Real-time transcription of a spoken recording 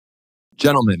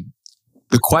Gentlemen,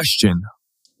 the question,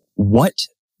 what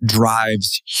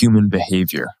drives human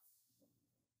behavior?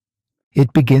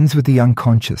 It begins with the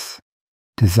unconscious.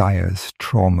 Desires,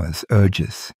 traumas,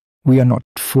 urges. We are not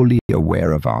fully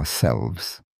aware of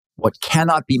ourselves. What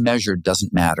cannot be measured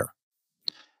doesn't matter.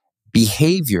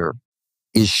 Behavior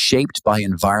is shaped by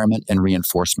environment and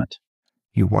reinforcement.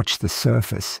 You watch the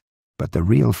surface, but the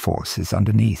real force is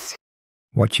underneath.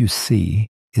 What you see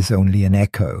is only an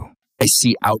echo. I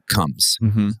see outcomes,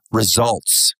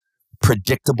 results,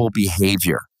 predictable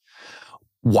behavior.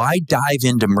 Why dive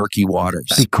into murky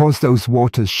waters? Because those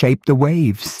waters shape the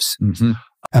waves.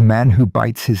 A man who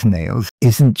bites his nails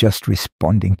isn't just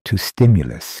responding to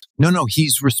stimulus. No,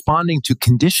 he's responding to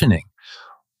conditioning.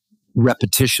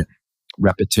 Repetition.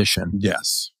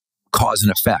 Yes. Cause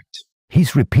and effect.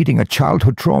 He's repeating a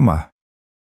childhood trauma.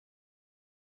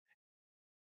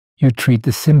 You treat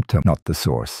the symptom, not the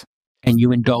source. And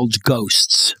you indulge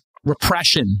ghosts,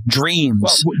 repression,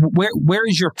 dreams. Well, where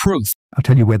is your proof? I'll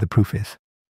tell you where the proof is.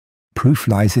 Proof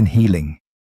lies in healing.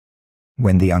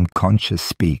 When the unconscious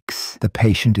speaks, the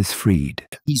patient is freed.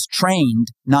 He's trained,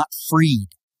 not freed.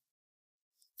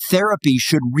 Therapy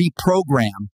should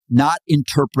reprogram, not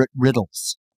interpret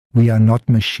riddles. We are not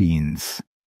machines.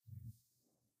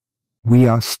 We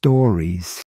are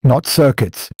stories, not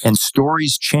circuits. And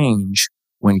stories change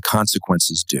when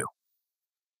consequences do.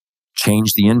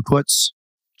 Change the inputs,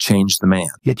 change the man.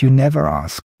 Yet you never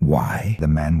ask why the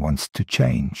man wants to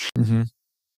change.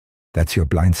 That's your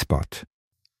blind spot.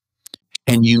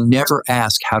 And you never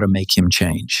ask how to make him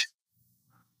change.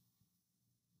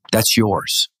 That's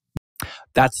yours.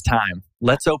 That's time.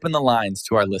 Let's open the lines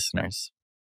to our listeners.